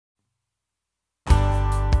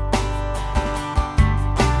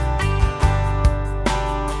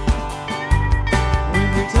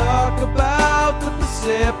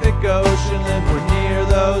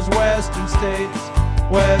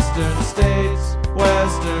Western states,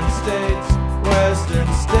 western states, western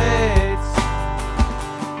states.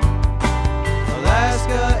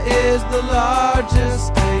 Alaska is the largest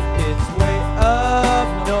state, it's way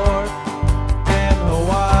up north, and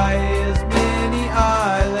Hawaii is many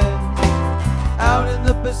islands out in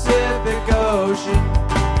the Pacific Ocean.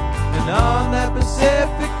 And on that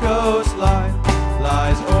Pacific coastline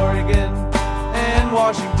lies Oregon and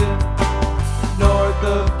Washington. North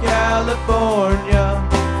of California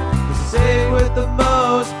is the state with the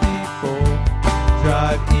most people.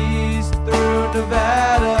 Drive east through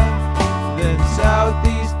Nevada, then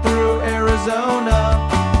southeast through Arizona,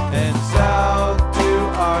 and south to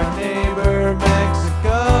our neighbor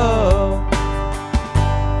Mexico.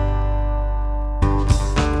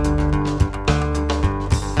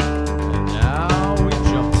 And now we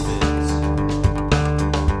jump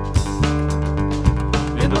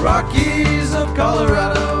it. In the Rockies of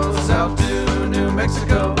Colorado, south to New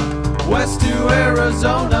Mexico, west to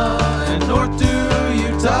Arizona, and north to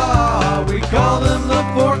Utah. We call them the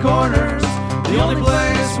Four Corners, the only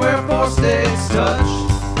place where four states touch.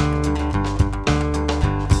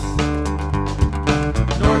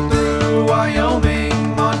 North through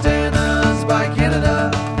Wyoming, Montana's by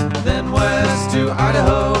Canada, then west to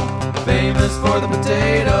Idaho, famous for the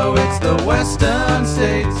potato. It's the western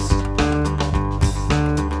states.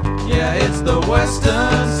 Yeah, it's the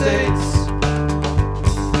western states.